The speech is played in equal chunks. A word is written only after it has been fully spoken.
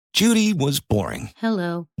Judy was boring.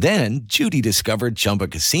 Hello. Then Judy discovered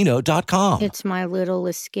ChumbaCasino.com. It's my little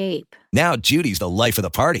escape. Now Judy's the life of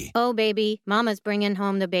the party. Oh, baby, mama's bringing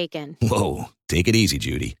home the bacon. Whoa, take it easy,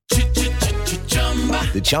 Judy.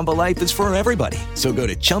 The Chumba life is for everybody. So go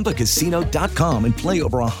to ChumbaCasino.com and play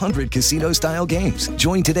over 100 casino-style games.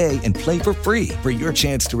 Join today and play for free for your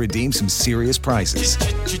chance to redeem some serious prizes.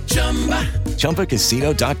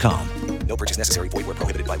 ChumbaCasino.com. No purchase necessary. Void where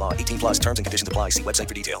prohibited by law. 18 plus terms and conditions apply. See website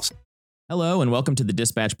for details. Hello and welcome to the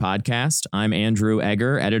Dispatch Podcast. I'm Andrew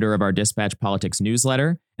Egger, editor of our Dispatch Politics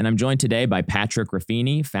newsletter, and I'm joined today by Patrick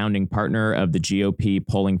Ruffini, founding partner of the GOP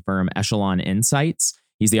polling firm Echelon Insights.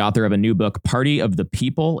 He's the author of a new book, Party of the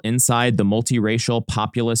People, Inside the Multiracial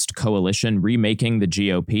Populist Coalition Remaking the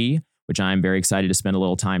GOP, which I'm very excited to spend a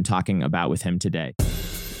little time talking about with him today.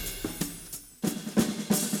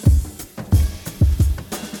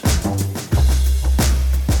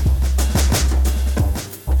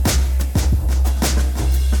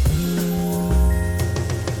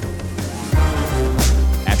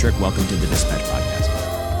 Patrick, welcome to the Dispatch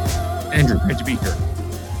Podcast. Andrew, great to be here.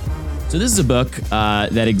 So this is a book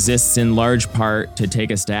that exists in large part to take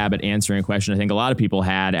a stab at answering a question I think a lot of people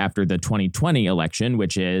had after the 2020 election,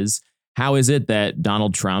 which is, how is it that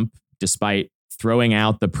Donald Trump, despite throwing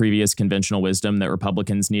out the previous conventional wisdom that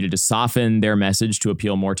Republicans needed to soften their message to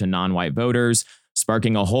appeal more to non-white voters,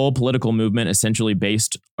 sparking a whole political movement essentially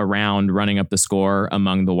based around running up the score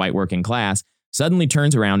among the white working class, suddenly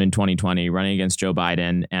turns around in 2020 running against Joe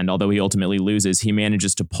Biden. And although he ultimately loses, he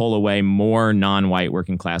manages to pull away more non-white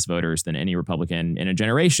working class voters than any Republican in a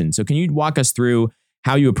generation. So can you walk us through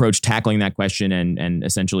how you approach tackling that question and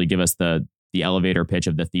essentially give us the elevator pitch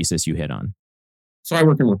of the thesis you hit on? So I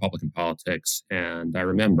work in Republican politics, and I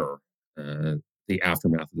remember the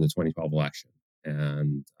aftermath of the 2012 election.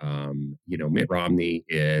 And, Mitt Romney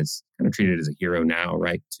is kind of treated as a hero now,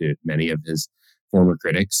 right, to many of his former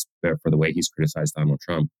critics for the way he's criticized Donald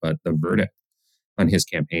Trump. But the verdict on his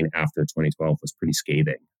campaign after 2012 was pretty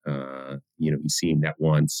scathing. He seemed at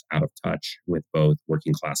once out of touch with both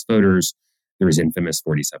working class voters, there was infamous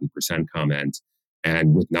 47% comment,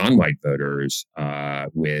 and with non-white voters,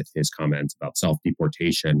 with his comments about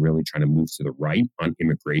self-deportation, really trying to move to the right on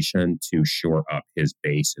immigration to shore up his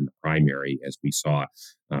base in the primary, as we saw,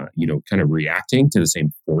 kind of reacting to the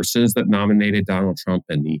same forces that nominated Donald Trump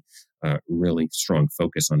and the really strong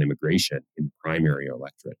focus on immigration in the primary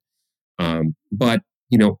electorate. But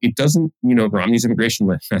it doesn't, Romney's immigration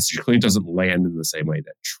message clearly doesn't land in the same way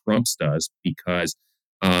that Trump's does because,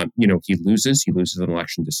 he loses an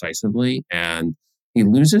election decisively, and he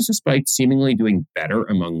loses despite seemingly doing better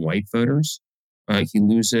among white voters. He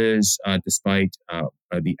loses despite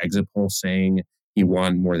the exit poll saying he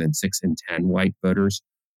won more than 6 in 10 white voters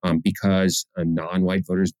because non-white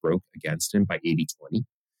voters broke against him by 80-20.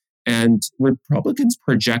 And Republicans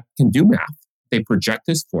can do math. They project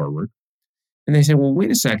this forward and they say, well,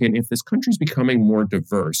 wait a second, if this country's becoming more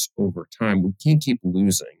diverse over time, we can't keep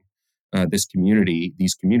losing these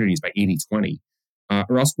communities by 80-20,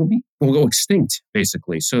 or else we'll go extinct,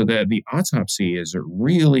 basically. So the autopsy is a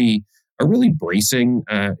really bracing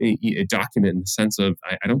a document in the sense of,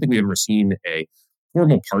 I don't think we've ever seen a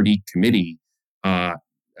formal party committee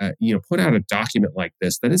put out a document like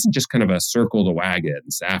this that isn't just kind of a circle the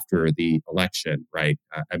wagons after the election, right?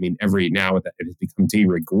 Every now and then it has become de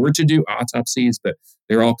rigueur to do autopsies, but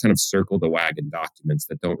they're all kind of circle the wagon documents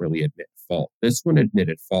that don't really admit fault. This one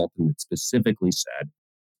admitted fault, and it specifically said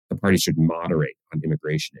the party should moderate on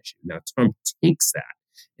immigration issue. Now, Trump takes that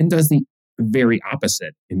and does the very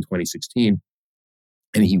opposite in 2016,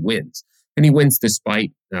 and he wins. And he wins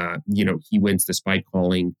despite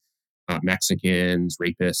calling Mexicans,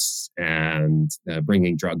 rapists, and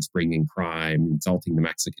bringing drugs, bringing crime, insulting the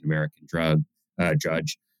Mexican-American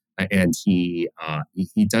judge. And he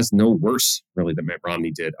does no worse, really, than Mitt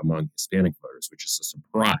Romney did among Hispanic voters, which is a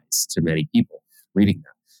surprise to many people reading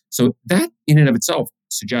that. So that, in and of itself,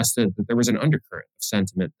 suggested that there was an undercurrent of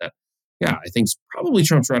sentiment that, I think probably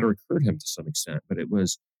Trump's rhetoric hurt him to some extent, but it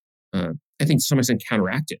was, I think, to some extent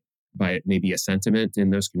counteracted by maybe a sentiment in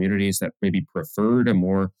those communities that maybe preferred a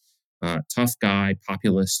more tough guy,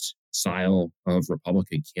 populist style of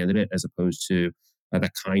Republican candidate, as opposed to the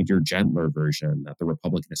kinder, gentler version that the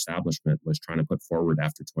Republican establishment was trying to put forward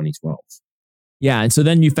after 2012. Yeah. And so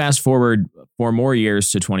then you fast forward 4 more years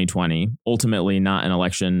to 2020, ultimately not an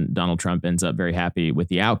election Donald Trump ends up very happy with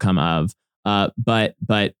the outcome of. But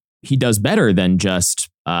he does better than just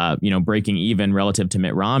breaking even relative to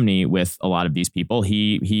Mitt Romney with a lot of these people.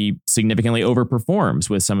 He significantly overperforms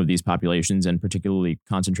with some of these populations, and particularly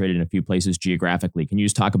concentrated in a few places geographically. Can you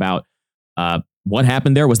just talk about What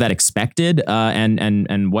happened there? Was that expected?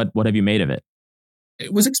 And what have you made of it?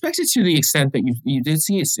 It was expected to the extent that you did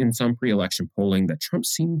see in some pre-election polling that Trump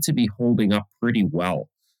seemed to be holding up pretty well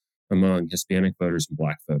among Hispanic voters and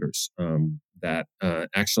Black voters.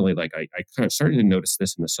 Actually, like I kind of started to notice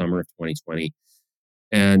this in the summer of 2020,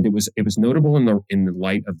 and it was notable in the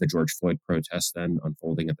light of the George Floyd protests then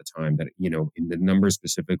unfolding at the time that in the numbers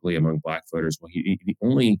specifically among Black voters, well, the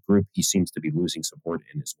only group he seems to be losing support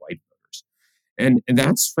in is white voters. And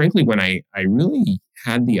that's frankly when I really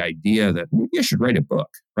had the idea that maybe I should write a book,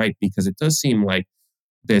 right? Because it does seem like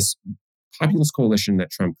this populist coalition that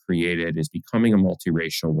Trump created is becoming a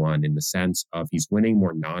multiracial one in the sense of he's winning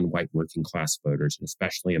more non-white working class voters, and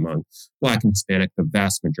especially among Black and Hispanic, the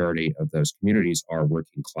vast majority of those communities are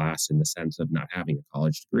working class in the sense of not having a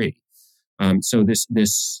college degree. So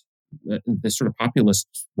this sort of populist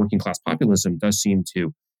working class populism does seem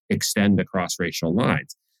to extend across racial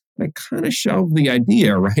lines. And I kind of shelved the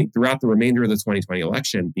idea, right, throughout the remainder of the 2020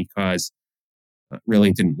 election because really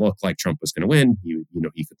it didn't look like Trump was going to win.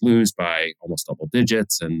 He could lose by almost double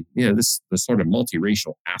digits. And, this sort of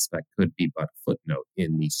multiracial aspect could be but a footnote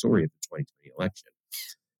in the story of the 2020 election.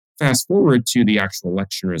 Fast forward to the actual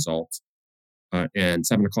election results, and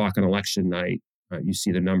 7:00 on election night, you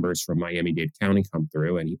see the numbers from Miami-Dade County come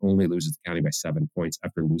through, and he only loses the county by 7 points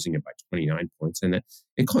after losing it by 29 points. And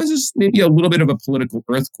it causes maybe a little bit of a political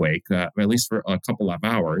earthquake, at least for a couple of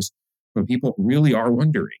hours, when people really are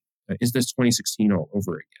wondering, is this 2016 all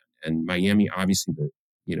over again? And Miami, obviously the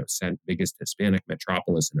biggest Hispanic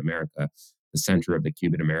metropolis in America, the center of the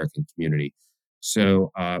Cuban American community.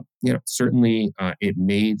 So certainly it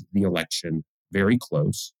made the election very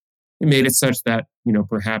close. It made it such that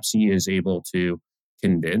perhaps he is able to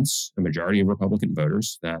convince a majority of Republican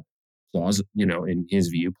voters that in his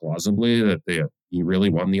view, plausibly that he really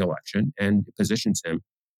won the election, and it positions him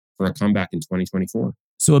for a comeback in 2024.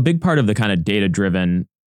 So a big part of the kind of data-driven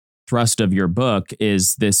thrust of your book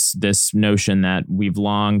is this notion that we've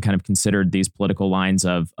long kind of considered these political lines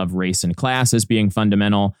of race and class as being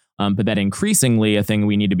fundamental, but that increasingly a thing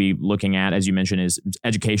we need to be looking at, as you mentioned, is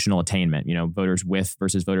educational attainment. Voters with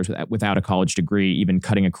versus voters without a college degree, even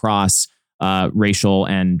cutting across racial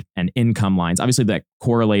and income lines. Obviously, that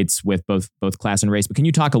correlates with both class and race. But can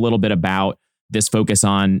you talk a little bit about this focus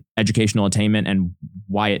on educational attainment and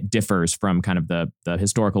why it differs from kind of the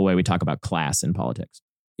historical way we talk about class in politics?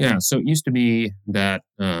 Yeah, so it used to be that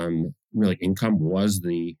really income was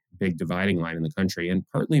the big dividing line in the country, and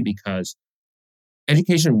partly because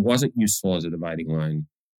education wasn't useful as a dividing line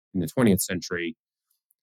in the 20th century,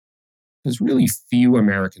 because really few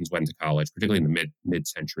Americans went to college, particularly in the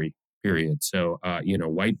mid-century period. So,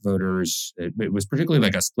 white voters, it was particularly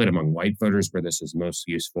like a split among white voters where this is most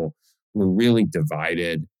useful, were really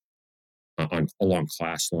divided along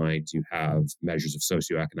class lines. You have measures of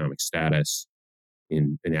socioeconomic status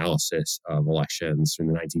in analysis of elections from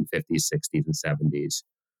the 1950s, 60s, and 70s.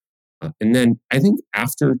 And then I think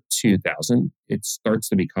after 2000, it starts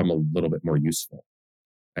to become a little bit more useful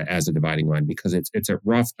as a dividing line because it's a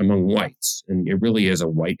rough among whites. And it really is a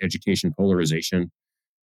white education polarization,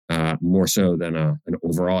 more so than an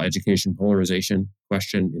overall education polarization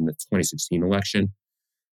question in the 2016 election.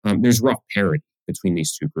 There's rough parity between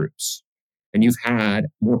these two groups. And you've had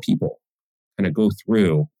more people kind of go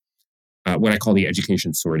through what I call the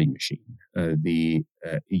education sorting machine.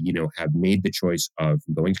 Have made the choice of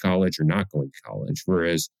going to college or not going to college.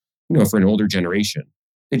 Whereas, for an older generation,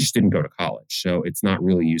 they just didn't go to college. So it's not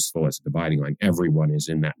really useful as a dividing line. Everyone is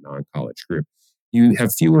in that non-college group. You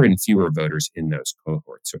have fewer and fewer voters in those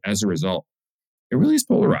cohorts. So as a result, it really is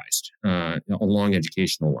polarized along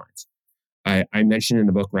educational lines. I mentioned in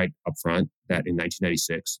the book right up front that in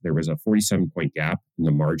 1996, there was a 47-point gap in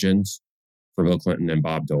the margins for Bill Clinton and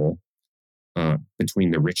Bob Dole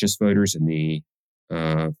between the richest voters and the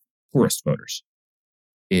poorest voters.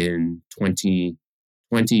 In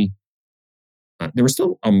 2020, there was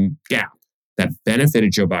still a gap that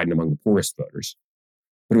benefited Joe Biden among the poorest voters,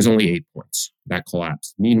 but it was only 8 points. That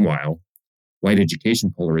collapsed. Meanwhile, white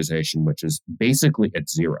education polarization, which is basically at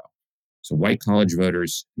zero. So white college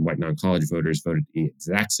voters and white non-college voters voted the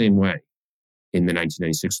exact same way in the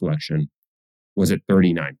 1996 election, was at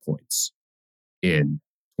 39 points in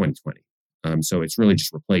 2020. So it's really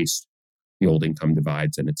just replaced the old income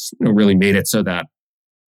divides, and it's really made it so that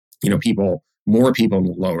more people on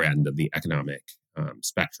the lower end of the economic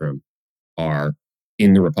spectrum are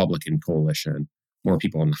in the Republican coalition. More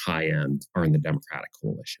people on the high end are in the Democratic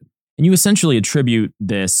coalition. And you essentially attribute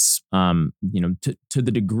this, to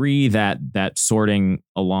the degree that sorting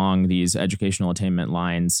along these educational attainment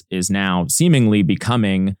lines is now seemingly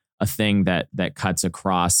becoming a thing that cuts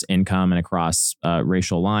across income and across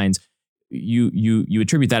racial lines. You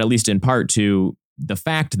attribute that, at least in part, to the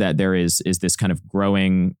fact that there is this kind of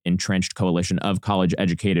growing entrenched coalition of college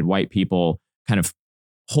educated white people kind of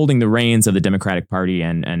holding the reins of the Democratic Party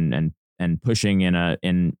and pushing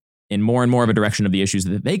in more and more of a direction of the issues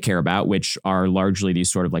that they care about, which are largely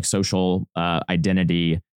these sort of like social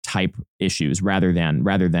identity type issues rather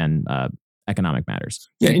than economic matters.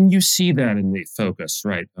 Yeah, and you see that in the focus,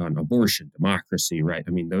 right, on abortion, democracy, right?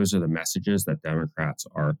 I mean, those are the messages that Democrats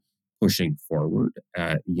are pushing forward,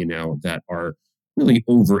 that are really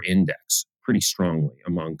over-index pretty strongly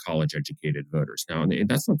among college-educated voters. Now, and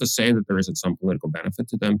that's not to say that there isn't some political benefit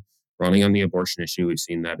to them running on the abortion issue. We've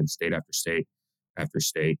seen that in state after state after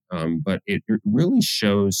state. But it really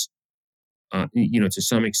shows, to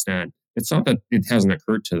some extent, it's not that it hasn't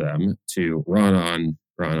occurred to them to run on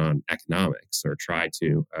economics or try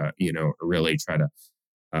to, really try to,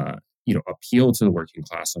 appeal to the working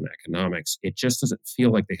class on economics. It just doesn't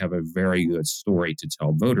feel like they have a very good story to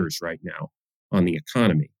tell voters right now on the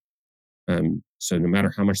economy. So no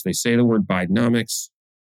matter how much they say the word Bidenomics,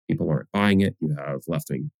 people aren't buying it. You have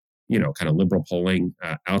left-wing, kind of liberal polling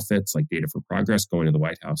outfits like Data for Progress going to the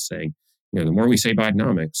White House saying, the more we say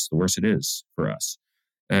Bidenomics, the worse it is for us.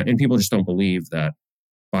 And people just don't believe that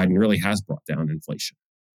Biden really has brought down inflation,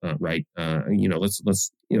 right?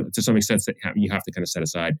 Let's to some extent, you have to kind of set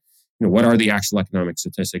aside, what are the actual economic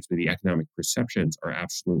statistics, but the economic perceptions are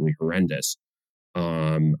absolutely horrendous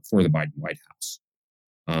for the Biden White House.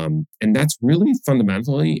 And that's really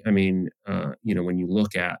fundamentally, when you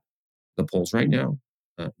look at the polls right now,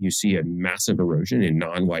 you see a massive erosion in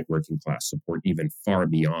non-white working class support, even far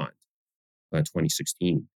beyond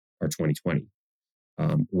 2016 or 2020,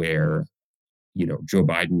 where, Joe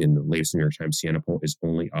Biden in the latest New York Times Siena poll is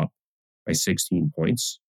only up by 16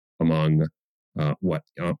 points among the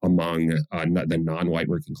non-white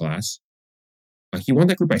working class. He won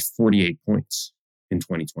that group by 48 points in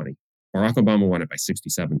 2020. Barack Obama won it by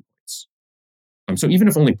 67 points. So even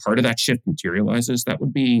if only part of that shift materializes, that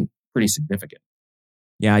would be pretty significant.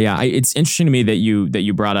 Yeah. It's interesting to me that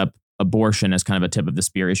you brought up abortion as kind of a tip of the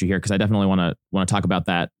spear issue here, because I definitely want to talk about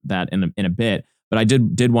that in a bit. But I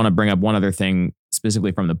did want to bring up one other thing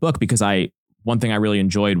specifically from the book, because one thing I really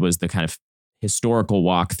enjoyed was the kind of historical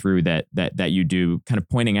walkthrough that you do, kind of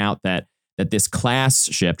pointing out that this class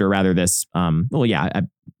shift, or rather this,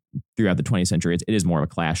 throughout the 20th century, it is more of a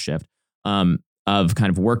class shift of kind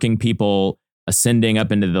of working people ascending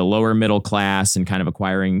up into the lower middle class and kind of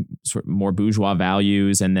acquiring sort of more bourgeois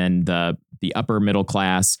values, and then the upper middle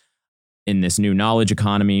class in this new knowledge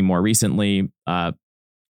economy more recently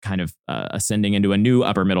ascending into a new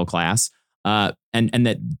upper middle class, and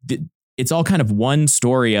that it's all kind of one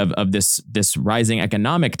story of this rising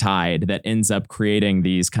economic tide that ends up creating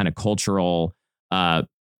these kind of cultural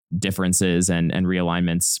differences and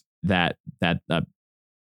realignments that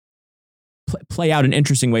play out in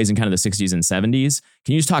interesting ways in kind of the 60s and 70s.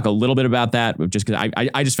 Can you just talk a little bit about that? Just because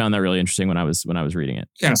I just found that really interesting when I was reading it.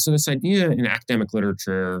 Yeah. So this idea in academic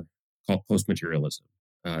literature called post-materialism,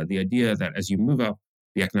 the idea that as you move up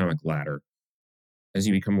the economic ladder, as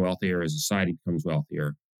you become wealthier, as society becomes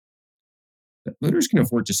wealthier, that voters can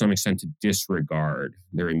afford to some extent to disregard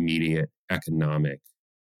their immediate economic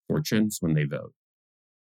fortunes when they vote.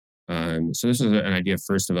 So this is an idea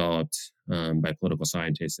first developed by political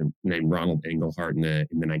scientist named Ronald Engelhardt in the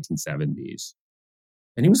 1970s.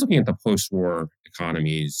 And he was looking at the post-war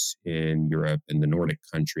economies in Europe and the Nordic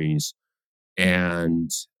countries,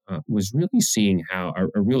 and was really seeing how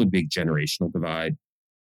a really big generational divide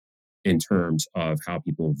in terms of how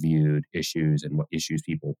people viewed issues and what issues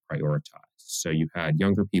people prioritized. So you had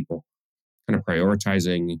younger people kind of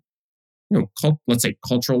prioritizing, let's say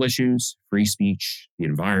cultural issues, free speech, the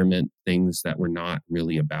environment, things that were not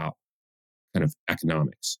really about kind of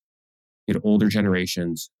economics. You had older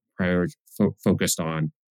generations focused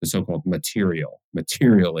on the so-called material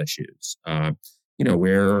issues.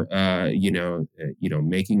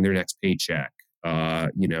 Making their next paycheck. Where's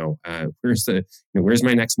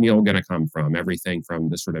my next meal going to come from? Everything from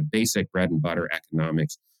the sort of basic bread and butter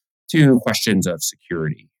economics to questions of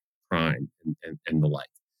security, crime, and the like.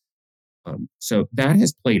 So that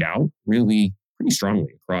has played out really pretty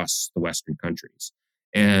strongly across the Western countries.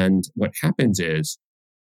 And what happens is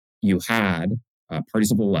you had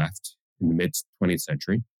parties of the left in the mid 20th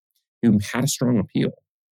century who had a strong appeal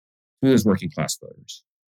to those working class voters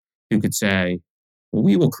who could say, well,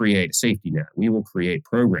 we will create a safety net. We will create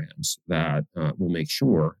programs that will make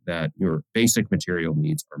sure that your basic material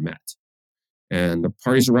needs are met. And the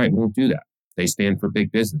parties are right, won't do that. They stand for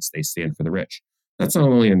big business. They stand for the rich. That's not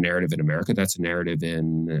only a narrative in America, that's a narrative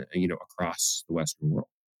in, across the Western world.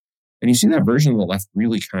 And you see that version of the left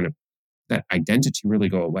really kind of, that identity really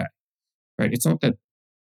go away, right? It's not that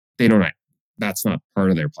they don't, that's not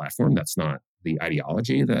part of their platform. That's not the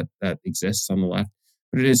ideology that exists on the left,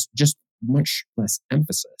 but it is just much less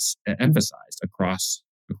emphasized across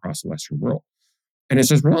the Western world. And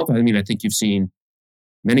it's as relevant. I mean, I think you've seen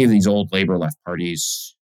many of these old labor left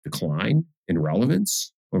parties decline in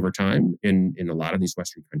relevance over time in a lot of these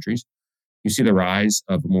Western countries. You see the rise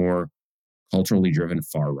of more culturally driven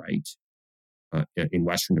far right in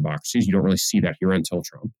Western democracies. You don't really see that here until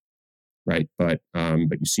Trump, right? But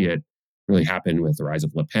you see it really happen with the rise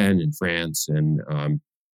of Le Pen in France and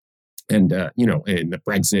the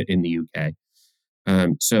Brexit in the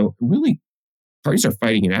UK. So really, parties are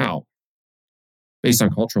fighting it out based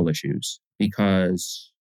on cultural issues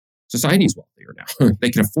because society is wealthier now.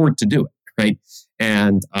 They can afford to do it, right?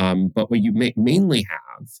 And but what you mainly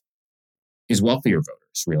have is wealthier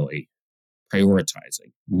voters really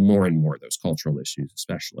prioritizing more and more those cultural issues,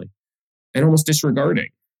 especially, and almost disregarding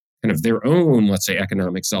kind of their own, let's say,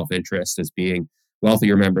 economic self-interest as being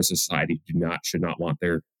wealthier members of society should not want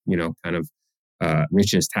their, kind of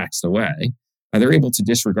riches taxed away. They're able to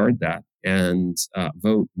disregard that and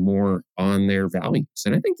vote more on their values.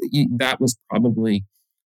 And I think that was probably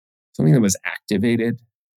something that was activated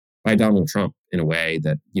by Donald Trump in a way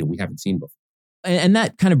that we haven't seen before. And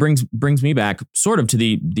that kind of brings me back sort of to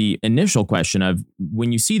the initial question of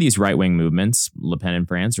when you see these right-wing movements, Le Pen in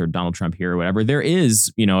France or Donald Trump here or whatever, there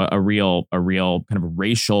is, a real kind of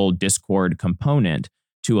racial discord component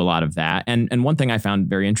to a lot of that. And one thing I found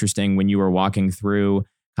very interesting when you were walking through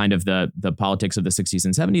kind of the politics of the 60s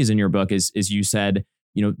and 70s in your book is you said,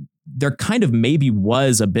 there kind of maybe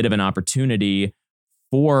was a bit of an opportunity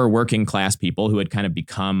for working class people who had kind of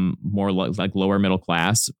become more like lower middle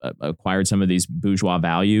class, acquired some of these bourgeois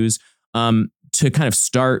values, to kind of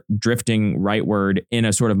start drifting rightward in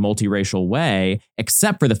a sort of multiracial way,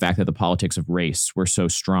 except for the fact that the politics of race were so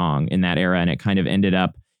strong in that era. And it kind of ended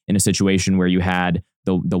up in a situation where you had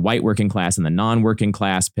the white working class and the non-working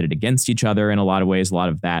class pitted against each other in a lot of ways, a lot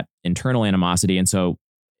of that internal animosity. And so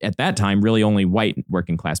at that time, really only white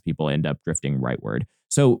working class people end up drifting rightward.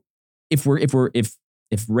 So if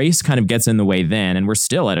race kind of gets in the way then, and we're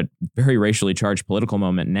still at a very racially charged political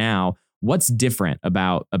moment now, what's different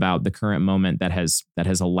about the current moment that has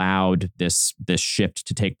allowed this shift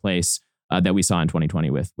to take place that we saw in 2020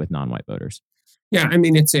 with non-white voters? Yeah, I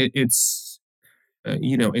mean, it's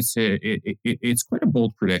quite a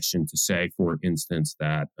bold prediction to say, for instance,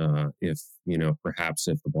 that perhaps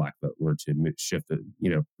if the black vote were to shift,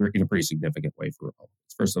 in a pretty significant way for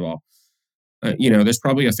Republicans. First of all, there's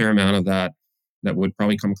probably a fair amount of that would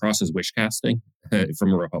probably come across as wish casting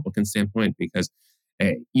from a Republican standpoint, because,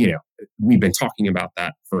 we've been talking about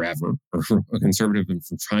that forever, or a conservative been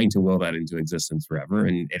trying to will that into existence forever,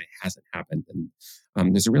 and it hasn't happened.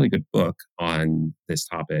 And there's a really good book on this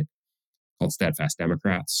topic called Steadfast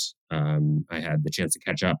Democrats. I had the chance to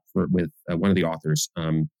catch up with one of the authors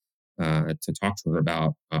to talk to her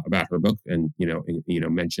about her book, and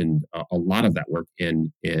mentioned a lot of that work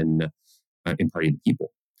in Party of the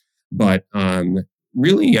People. But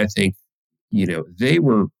really, I think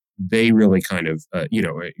they really kind of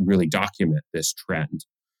really document this trend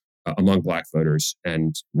among black voters,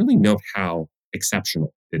 and really note how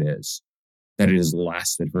exceptional it is that it has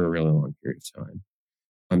lasted for a really long period of time.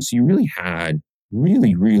 So you really had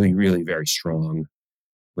really, really, really very strong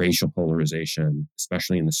racial polarization,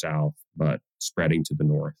 especially in the South, but spreading to the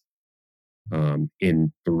North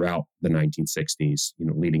throughout the 1960s,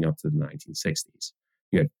 leading up to the 1960s.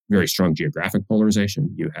 You had very strong geographic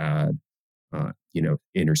polarization. You had,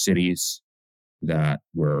 inner cities that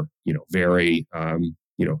were, very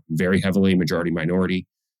heavily majority minority,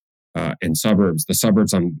 and suburbs. The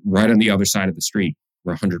suburbs right on the other side of the street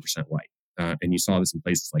were 100% white. And you saw this in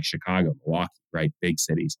places like Chicago, Milwaukee, right? Big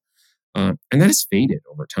cities. And that has faded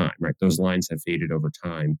over time, right? Those lines have faded over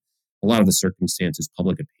time. A lot of the circumstances,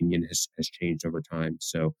 public opinion has changed over time.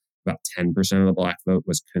 So about 10% of the black vote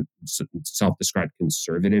was self-described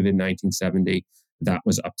conservative in 1970. That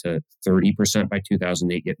was up to 30% by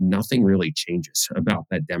 2008. Yet nothing really changes about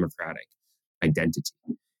that democratic identity.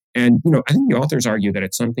 And, I think the authors argue that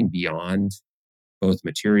it's something beyond both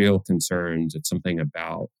material concerns. It's something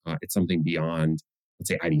beyond, let's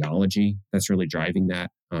say, ideology that's really driving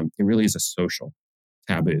that. It really is a social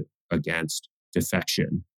taboo against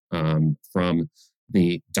defection from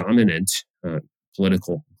the dominant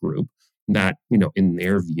political group that, in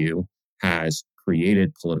their view, has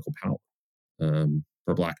created political power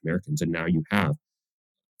for Black Americans. And now you have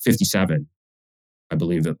 57 I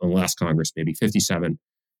believe that in the last Congress, maybe 57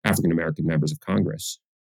 African-American members of Congress,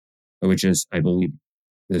 which is, I believe,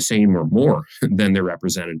 the same or more than their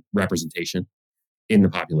representation in the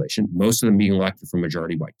population, most of them being elected from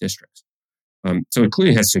majority white districts. So it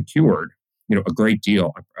clearly has secured, a great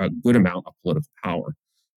deal, a good amount of political power,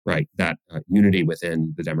 right? That unity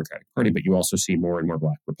within the Democratic Party, but you also see more and more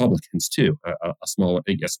Black Republicans too. A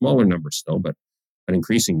smaller number still, but an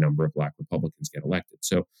increasing number of Black Republicans get elected.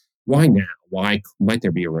 So why now? Why might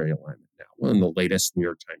there be a realignment now? Well, in the latest New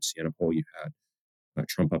York Times Siena poll, you had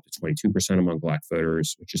Trump up to 22% among Black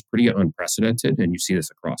voters, which is pretty unprecedented, and you see this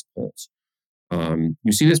across polls.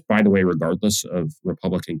 You see this, by the way, regardless of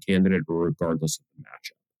Republican candidate or regardless of the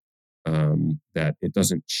matchup, that it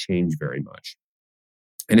doesn't change very much.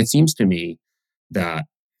 And it seems to me that,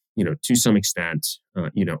 to some extent,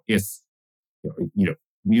 if,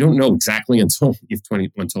 we don't know exactly until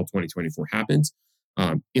 2024 happens,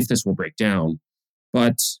 if this will break down.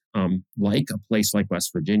 But like a place like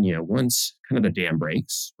West Virginia, once kind of the dam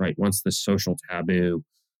breaks, right? Once this social taboo,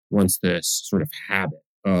 once this sort of habit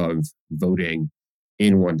of voting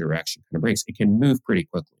in one direction kind of breaks, it can move pretty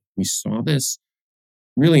quickly. We saw this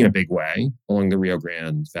really in a big way along the Rio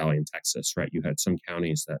Grande Valley in Texas, right? You had some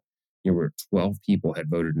counties that where 12 people had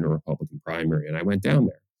voted in a Republican primary. And I went down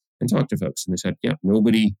there and talked to folks and they said, yeah,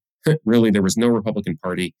 nobody really, there was no Republican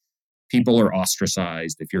Party. People are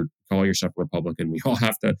ostracized. If you call yourself Republican, we all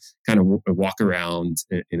have to kind of walk around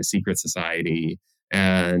in a secret society,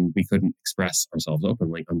 and we couldn't express ourselves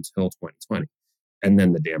openly until 2020. And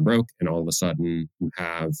then the dam broke, and all of a sudden you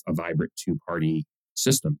have a vibrant two-party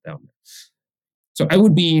system down there. So I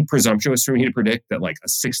would be presumptuous for me to predict that like a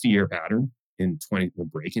 60-year pattern will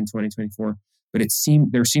break in 2024, but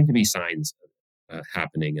there seem to be signs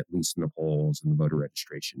happening, at least in the polls and the voter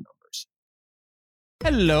registration numbers.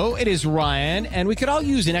 Hello, it is Ryan, and we could all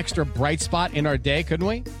use an extra bright spot in our day, couldn't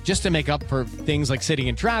we? Just to make up for things like sitting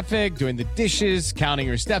in traffic, doing the dishes, counting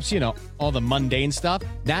your steps, all the mundane stuff.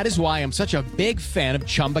 That is why I'm such a big fan of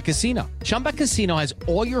Chumba Casino. Chumba Casino has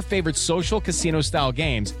all your favorite social casino-style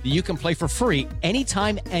games that you can play for free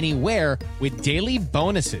anytime, anywhere with daily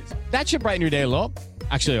bonuses. That should brighten your day a little.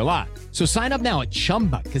 Actually, a lot. So sign up now at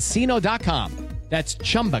ChumbaCasino.com. That's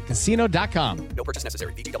ChumbaCasino.com. No purchase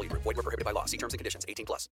necessary. VGW Group. Void where prohibited by law. See terms and conditions.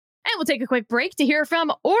 18+. And we'll take a quick break to hear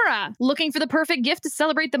from Aura. Looking for the perfect gift to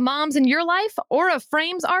celebrate the moms in your life? Aura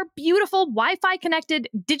frames are beautiful Wi-Fi connected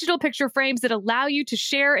digital picture frames that allow you to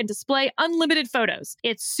share and display unlimited photos.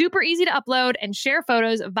 It's super easy to upload and share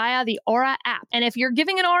photos via the Aura app. And if you're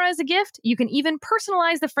giving an Aura as a gift, you can even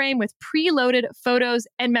personalize the frame with preloaded photos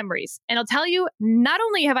and memories. And I'll tell you, not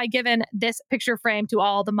only have I given this picture frame to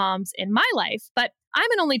all the moms in my life, but I'm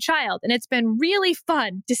an only child, and it's been really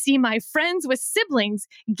fun to see my friends with siblings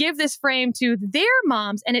give this frame to their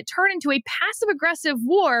moms, and it turned into a passive-aggressive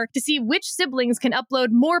war to see which siblings can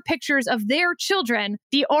upload more pictures of their children.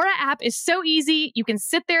 The Aura app is so easy. You can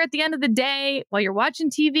sit there at the end of the day while you're watching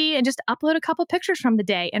TV and just upload a couple pictures from the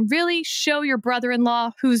day and really show your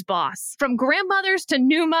brother-in-law who's boss. From grandmothers to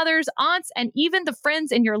new mothers, aunts, and even the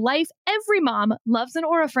friends in your life, every mom loves an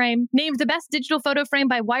Aura frame. Named the best digital photo frame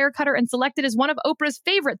by Wirecutter and selected as one of Oprah's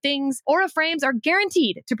favorite things, Aura frames are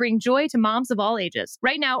guaranteed to bring joy to moms of all ages.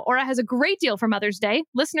 Right now, Aura has a great deal for Mother's Day.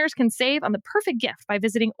 Listeners can save on the perfect gift by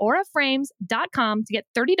visiting auraframes.com to get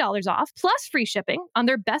 $30 off, plus free shipping on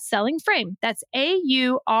their best-selling frame. That's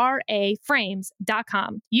AURA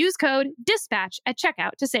frames.com. Use code DISPATCH at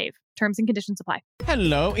checkout to save. Terms and conditions apply.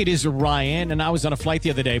 Hello, it is Ryan, and I was on a flight the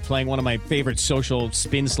other day playing one of my favorite social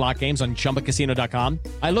spin slot games on ChumbaCasino.com.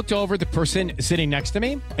 I looked over at the person sitting next to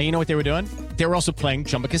me, and you know what they were doing? They were also playing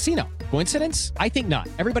Chumba Casino. Coincidence? I think not.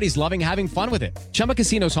 Everybody's loving having fun with it. Chumba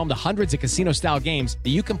Casino is home to hundreds of casino-style games that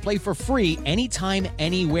you can play for free anytime,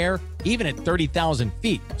 anywhere, even at 30,000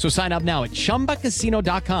 feet. So sign up now at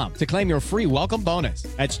ChumbaCasino.com to claim your free welcome bonus.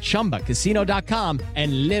 That's ChumbaCasino.com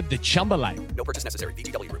and live the Chumba life. No purchase necessary.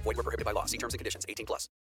 VGW Group. Void where prohibited by law. See terms and conditions. 18+.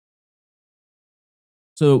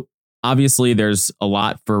 So obviously, there's a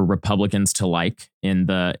lot for Republicans to like in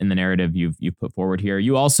the narrative you've put forward here.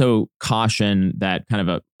 You also caution that kind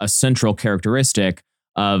of a central characteristic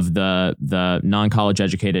of the non-college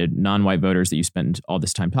educated, non-white voters that you spend all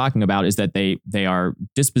this time talking about is that they are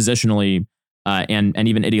dispositionally and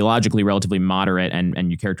even ideologically relatively moderate,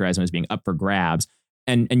 and you characterize them as being up for grabs.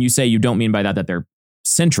 And you say you don't mean by that they're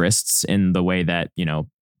centrists in the way that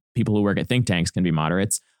people who work at think tanks can be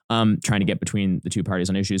moderates, trying to get between the two parties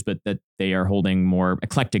on issues, but that they are holding more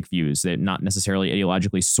eclectic views, that not necessarily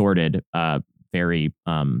ideologically sorted very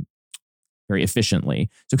efficiently.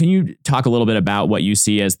 So can you talk a little bit about what you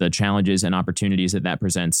see as the challenges and opportunities that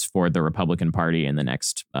presents for the Republican Party in the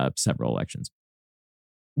next several elections?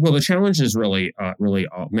 Well, the challenge is really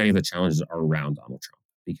many of the challenges are around Donald Trump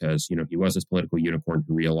because he was this political unicorn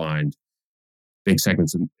who realigned big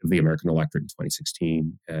segments of the American electorate in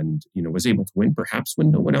 2016, and was able to win, perhaps when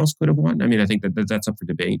no one else could have won. I mean, I think that's up for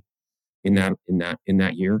debate in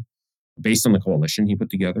that year, based on the coalition he put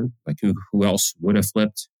together. Like who else would have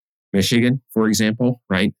flipped Michigan, for example,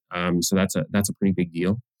 right? So that's a pretty big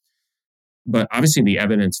deal. But obviously, the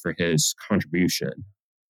evidence for his contribution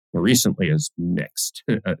more recently is mixed,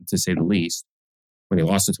 to say the least. When he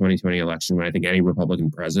lost the 2020 election, when I think any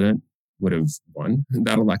Republican president would have won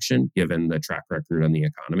that election, given the track record on the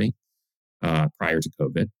economy prior to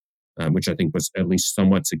COVID, which I think was at least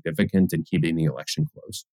somewhat significant in keeping the election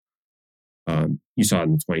close. You saw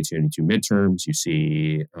in the 2022 midterms, you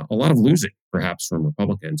see a lot of losing, perhaps from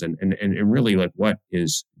Republicans, and really like what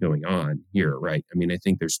is going on here, right? I mean, I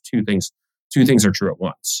think there's two things. Two things are true at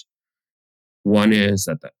once. One is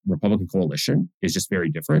that the Republican coalition is just very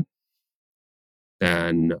different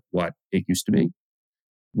than what it used to be,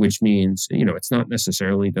 which means, it's not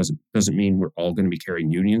necessarily, doesn't mean we're all going to be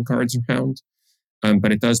carrying union cards around.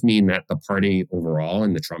 But it does mean that the party overall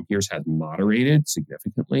in the Trump years has moderated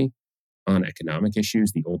significantly on economic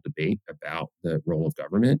issues. The old debate about the role of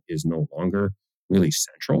government is no longer really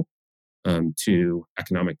central to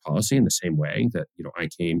economic policy in the same way that, I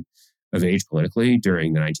came of age politically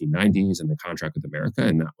during the 1990s and the contract with America.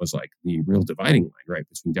 And that was like the real dividing line, right,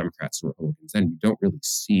 between Democrats and Republicans. And you don't really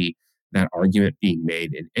see that argument being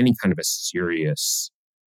made in any kind of a serious,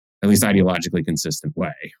 at least ideologically consistent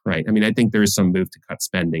way, right? I mean, I think there is some move to cut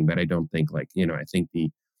spending, but I don't think I think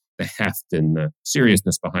the heft and the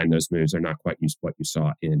seriousness behind those moves are not quite what you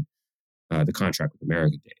saw in the contract with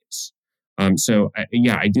America days. I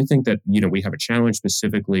do think that, we have a challenge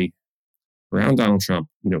specifically around Donald Trump.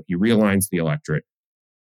 He realigns the electorate.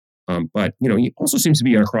 But he also seems to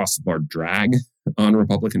be an across-the-board drag on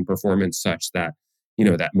Republican performance such that,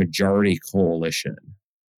 that majority coalition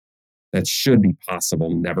that should be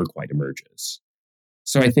possible never quite emerges.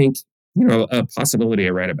 So I think, a possibility I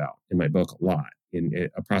read about in my book a lot,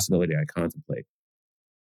 a possibility I contemplate,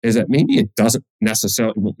 is that maybe it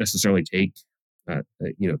won't necessarily take,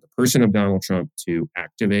 the person of Donald Trump to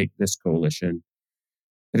activate this coalition.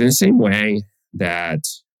 But in the same way that,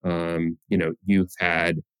 you've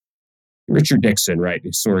had Richard Nixon, right?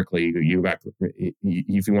 Historically, if you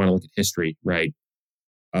want to look at history, right?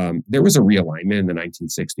 There was a realignment in the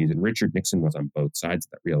 1960s, and Richard Nixon was on both sides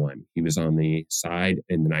of that realignment. He was on the side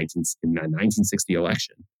in the 1960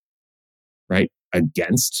 election, right?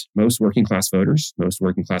 Against most working class voters. Most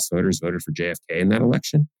working class voters voted for JFK in that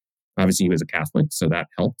election. Obviously, he was a Catholic, so that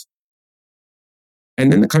helped.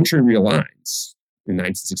 And then the country realigns in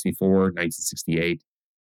 1964, 1968,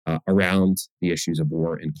 around the issues of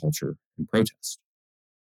war and culture and protest.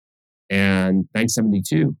 And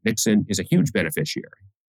 1972, Nixon is a huge beneficiary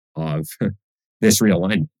of this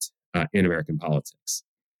realignment in American politics.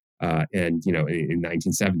 And, in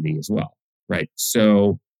 1970 as well, right?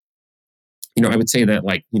 So, I would say that,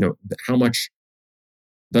 how much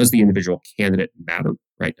does the individual candidate matter,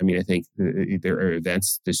 right? I mean, I think there are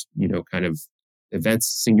events,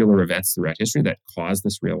 singular events throughout history that caused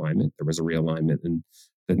this realignment. There was a realignment in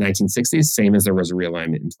the 1960s, same as there was a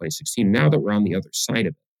realignment in 2016. Now that we're on the other side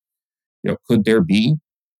of it, could there be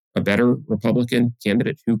a better Republican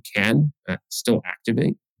candidate who can still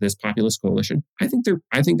activate this populist coalition? I think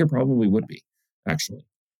there probably would be, actually.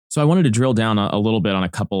 So I wanted to drill down a little bit on a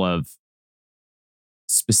couple of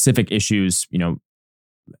specific issues,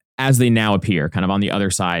 as they now appear, kind of on the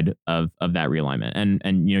other side of that realignment.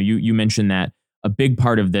 And you mentioned that a big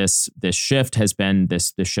part of this shift has been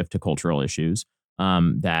this shift to cultural issues,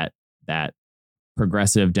 that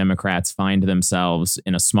progressive Democrats find themselves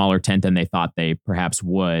in a smaller tent than they thought they perhaps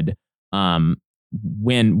would,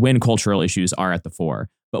 when cultural issues are at the fore.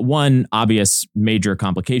 But one obvious major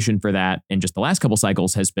complication for that in just the last couple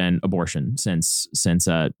cycles has been abortion since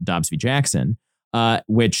Dobbs v. Jackson,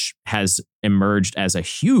 which has emerged as a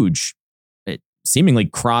huge, seemingly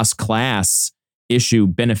cross-class issue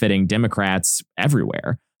benefiting Democrats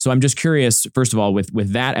everywhere. So I'm just curious, first of all,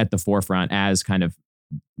 with that at the forefront as kind of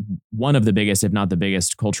one of the biggest, if not the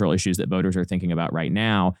biggest, cultural issues that voters are thinking about right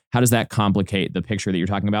now, how does that complicate the picture that you're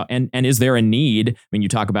talking about? And is there a need, when you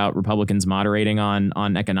talk about Republicans moderating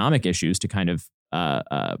on economic issues to kind of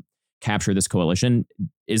capture this coalition,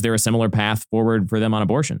 is there a similar path forward for them on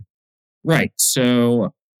abortion? Right.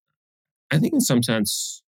 So I think in some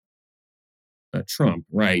sense, Trump,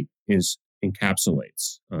 right,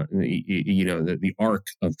 encapsulates the arc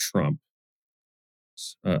of Trump.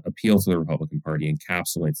 Appeal to the Republican Party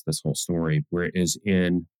encapsulates this whole story, whereas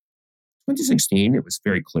in 2016, it was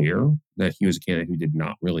very clear that he was a candidate who did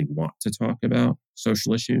not really want to talk about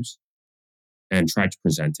social issues and tried to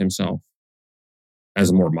present himself as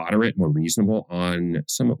a more moderate, more reasonable on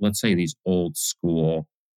some of, let's say, these old school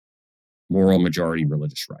moral majority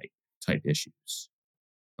religious right type issues.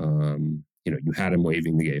 You had him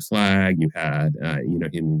waving the gay flag. You had,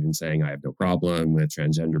 him even saying, "I have no problem with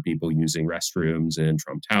transgender people using restrooms in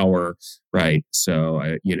Trump Tower," right? So,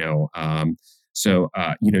 he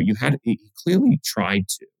clearly tried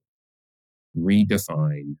to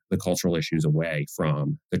redefine the cultural issues away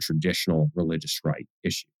from the traditional religious right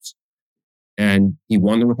issues. And he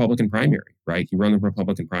won the Republican primary, right? He won the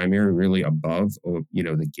Republican primary really above,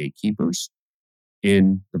 the gatekeepers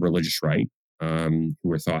in the religious right, who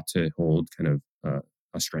were thought to hold kind of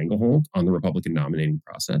a stranglehold on the Republican nominating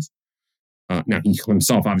process. Now, he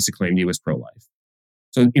himself obviously claimed he was pro-life.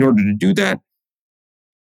 So in order to do that,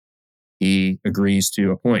 he agrees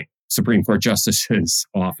to appoint Supreme Court justices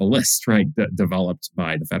off a list, right, that developed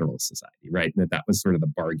by the Federalist Society, right? And that was sort of the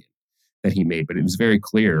bargain that he made. But it was very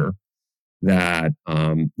clear that,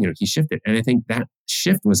 he shifted. And I think that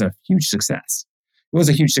shift was a huge success. It was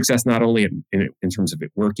a huge success, not only in terms of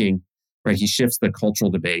it working, right? He shifts the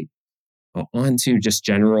cultural debate onto just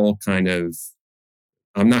general kind of,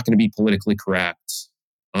 I'm not going to be politically correct,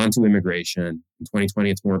 onto immigration. In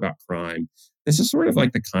 2020, it's more about crime. This is sort of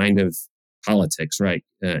like the kind of politics, right?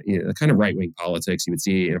 The kind of right-wing politics you would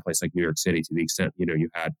see in a place like New York City, to the extent, you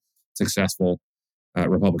had successful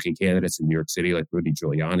Republican candidates in New York City, like Rudy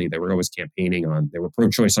Giuliani. They were always campaigning they were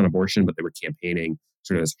pro-choice on abortion, but they were campaigning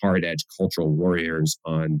sort of as hard-edged cultural warriors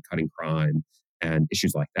on cutting crime and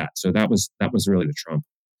issues like that. So that was really the Trump.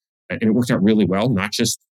 And it worked out really well, not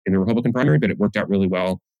just in the Republican primary, but it worked out really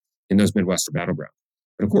well in those Midwestern battlegrounds.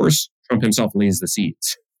 But of course, Trump himself lays the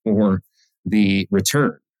seeds for the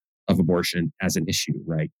return of abortion as an issue,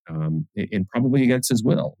 right? And probably against his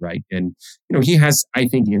will, right? And, he has, I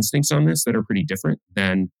think, instincts on this that are pretty different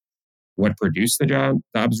than what produced the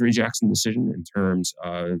Dobbs-Reed-Jackson decision in terms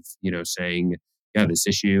of, saying, yeah, this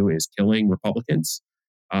issue is killing Republicans.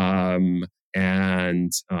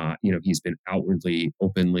 He's been outwardly,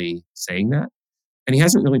 openly saying that. And he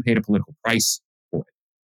hasn't really paid a political price for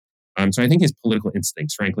it. So I think his political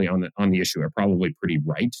instincts, frankly, on the issue are probably pretty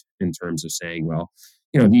right in terms of saying, well,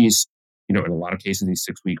 these, in a lot of cases, these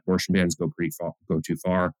 6-week abortion bans go too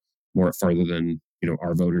far, farther than,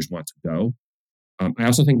 our voters want to go. I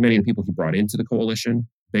also think many of the people he brought into the coalition,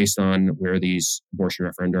 based on where these abortion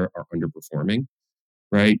referenda are underperforming,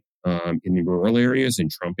 right? In the rural areas, in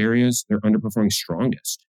Trump areas, they're underperforming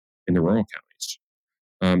strongest in the rural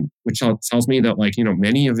counties, which tells me that,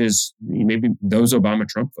 many of maybe those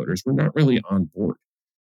Obama-Trump voters were not really on board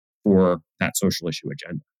for that social issue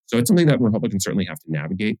agenda. So it's something that Republicans certainly have to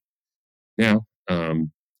navigate now.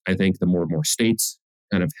 I think the more and more states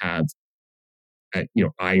kind of have,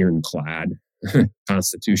 ironclad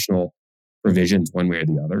constitutional provisions one way or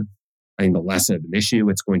the other, I think the less of an issue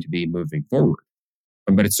it's going to be moving forward.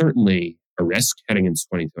 But it's certainly a risk heading into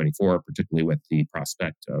 2024, particularly with the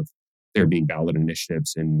prospect of there being ballot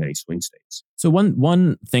initiatives in many swing states. So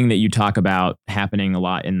one thing that you talk about happening a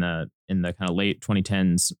lot in the kind of late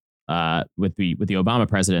 2010s with the Obama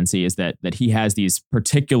presidency is that he has these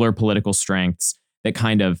particular political strengths that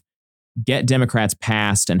kind of get Democrats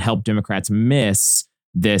past and help Democrats miss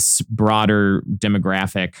this broader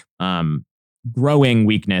demographic growing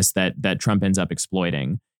weakness that Trump ends up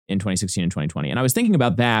exploiting in 2016 and 2020. And I was thinking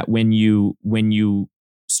about that when you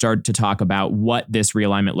start to talk about what this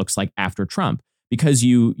realignment looks like after Trump, because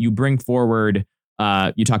you bring forward,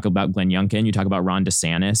 you talk about Glenn Youngkin, you talk about Ron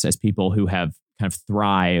DeSantis as people who have kind of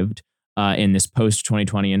thrived in this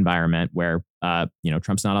post-2020 environment where,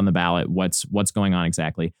 Trump's not on the ballot. What's going on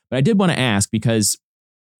exactly? But I did want to ask, because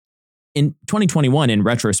in 2021, in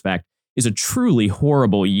retrospect, is a truly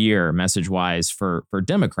horrible year message-wise for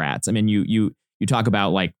Democrats. I mean, you talk about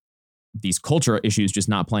like these cultural issues just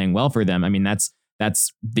not playing well for them. I mean, that's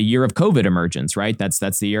the year of COVID emergence, right? That's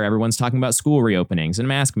the year everyone's talking about school reopenings and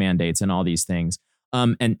mask mandates and all these things.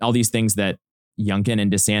 And all these things that Youngkin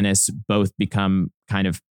and DeSantis both become kind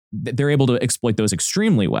of, they're able to exploit those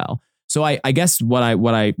extremely well. So I guess what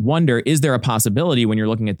I wonder, is there a possibility when you're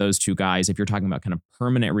looking at those two guys, if you're talking about kind of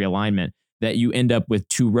permanent realignment, that you end up with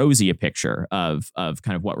too rosy a picture of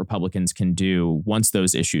kind of what Republicans can do once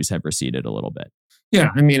those issues have receded a little bit? Yeah,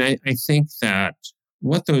 I mean, I think that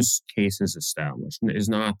what those cases establish is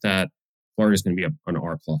not that Florida is going to be an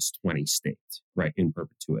R+20 state, right, in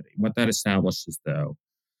perpetuity. What that establishes, though,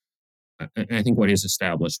 I think what is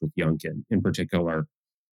established with Youngkin in particular,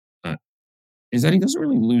 is that he doesn't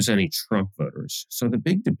really lose any Trump voters. So the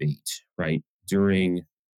big debate, right, during,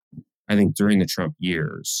 I think, during the Trump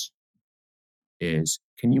years is,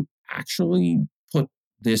 can you actually put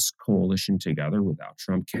this coalition together without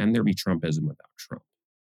Trump? Can there be Trumpism without Trump?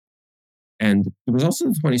 And there was also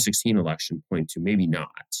the 2016 election point to maybe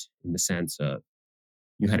not, in the sense of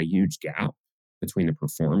you had a huge gap between the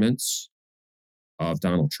performance of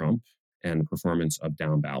Donald Trump and the performance of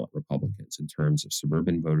down ballot Republicans in terms of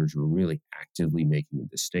suburban voters who were really actively making a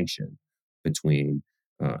distinction between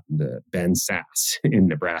the Ben Sass in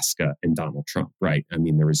Nebraska and Donald Trump, right? I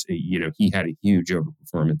mean, there was, he had a huge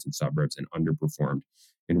overperformance in suburbs and underperformed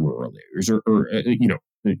in rural areas, or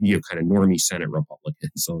kind of normie Senate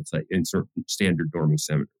Republicans. So it's like in sort of standard normie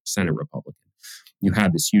Senate Republican. You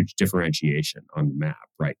had this huge differentiation on the map,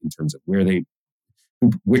 right, in terms of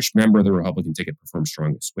which member of the Republican ticket performed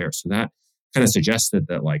strongest where. So that kind of suggested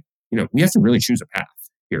that, we have to really choose a path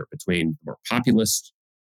here between the more populist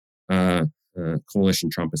coalition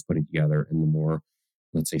Trump is putting together and the more,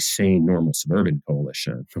 let's say, sane, normal suburban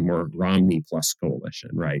coalition, the more Romney plus coalition,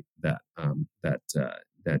 right, that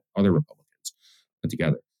other Republicans put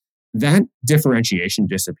together. That differentiation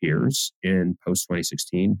disappears in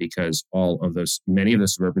post-2016 because many of the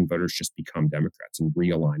suburban voters just become Democrats and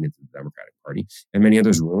realign into the Democratic Party. And many of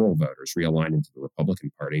those rural voters realign into the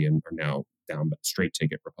Republican Party and are now down but straight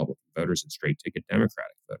ticket Republican voters and straight ticket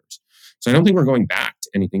Democratic voters. So I don't think we're going back to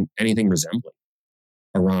anything resembling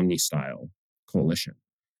a Romney-style coalition.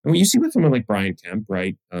 And what you see with someone like Brian Kemp,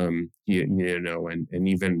 right, and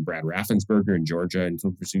even Brad Raffensperger in Georgia, and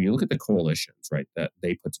so you look at the coalitions, right, that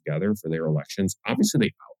they put together for their elections. Obviously,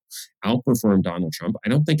 they outperformed Donald Trump. I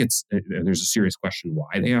don't think there's a serious question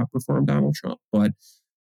why they outperformed Donald Trump, but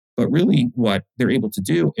really what they're able to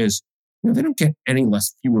do is, they don't get any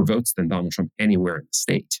fewer votes than Donald Trump anywhere in the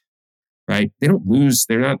state, right? They don't lose.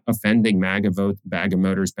 They're not offending MAGA voters.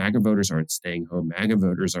 MAGA voters aren't staying home. MAGA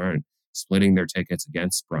voters aren't splitting their tickets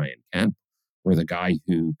against Brian Kemp or the guy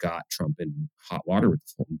who got Trump in hot water with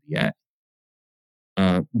the Fulton DA.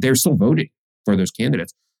 They're still voting for those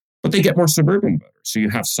candidates, but they get more suburban voters. So you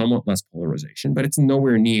have somewhat less polarization, but it's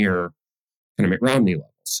nowhere near kind of Mitt Romney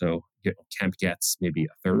level. So Kemp gets maybe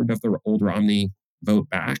a third of the old Romney vote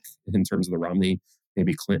back in terms of the Romney,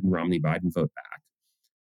 maybe Clinton, Romney, Biden vote back.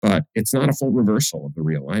 But it's not a full reversal of the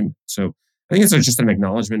realignment. So I think it's just an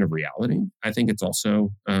acknowledgement of reality. I think it's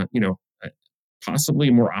also, possibly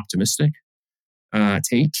a more optimistic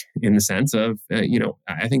take in the sense of,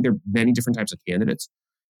 I think there are many different types of candidates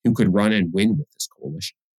who could run and win with this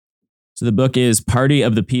coalition. So the book is Party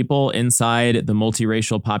of the People: Inside the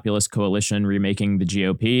Multiracial Populist Coalition Remaking the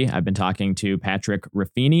GOP. I've been talking to Patrick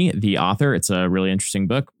Ruffini, the author. It's a really interesting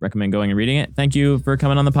book. Recommend going and reading it. Thank you for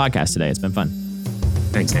coming on the podcast today. It's been fun.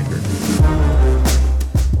 Thanks, Andrew.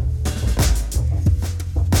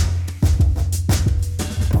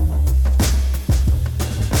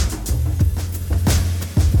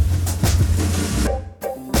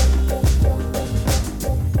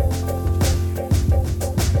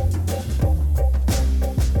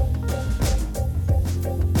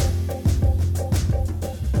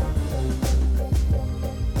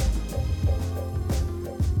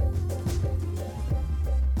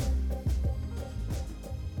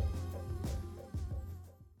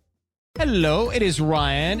 Hello, it is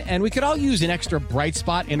Ryan, and we could all use an extra bright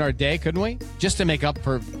spot in our day, couldn't we? Just to make up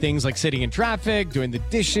for things like sitting in traffic, doing the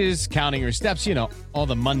dishes, counting your steps, all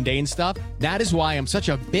the mundane stuff. That is why I'm such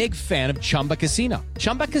a big fan of Chumba Casino.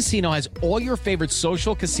 Chumba Casino has all your favorite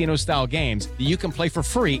social casino-style games that you can play for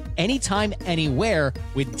free anytime, anywhere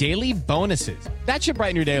with daily bonuses. That should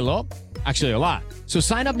brighten your day a little. Actually, a lot. So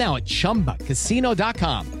sign up now at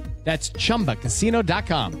ChumbaCasino.com. That's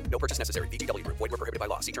ChumbaCasino.com. No purchase necessary. VGW Group. Void where prohibited by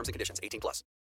law. See terms and conditions. 18+.